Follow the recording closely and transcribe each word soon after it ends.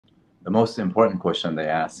the most important question they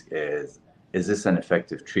ask is this an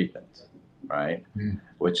effective treatment, right?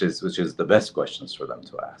 Which is the best questions for them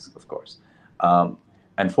to ask, of course.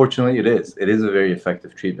 Unfortunately, it is. It is a very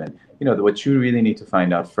effective treatment. You know, what you really need to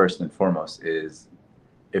find out first and foremost is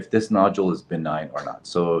if this nodule is benign or not.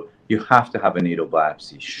 So you have to have a needle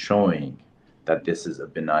biopsy showing that this is a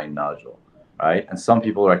benign nodule, right? And some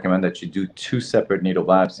people recommend that you do 2 separate needle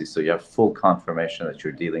biopsies so you have full confirmation that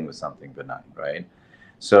you're dealing with something benign, right?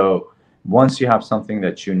 So once you have something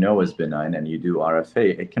that you know is benign and you do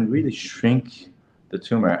RFA, it can really shrink the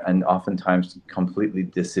tumor and oftentimes completely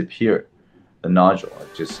disappear the nodule.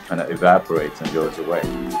 It just kind of evaporates and goes away.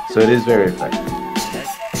 So it is very effective.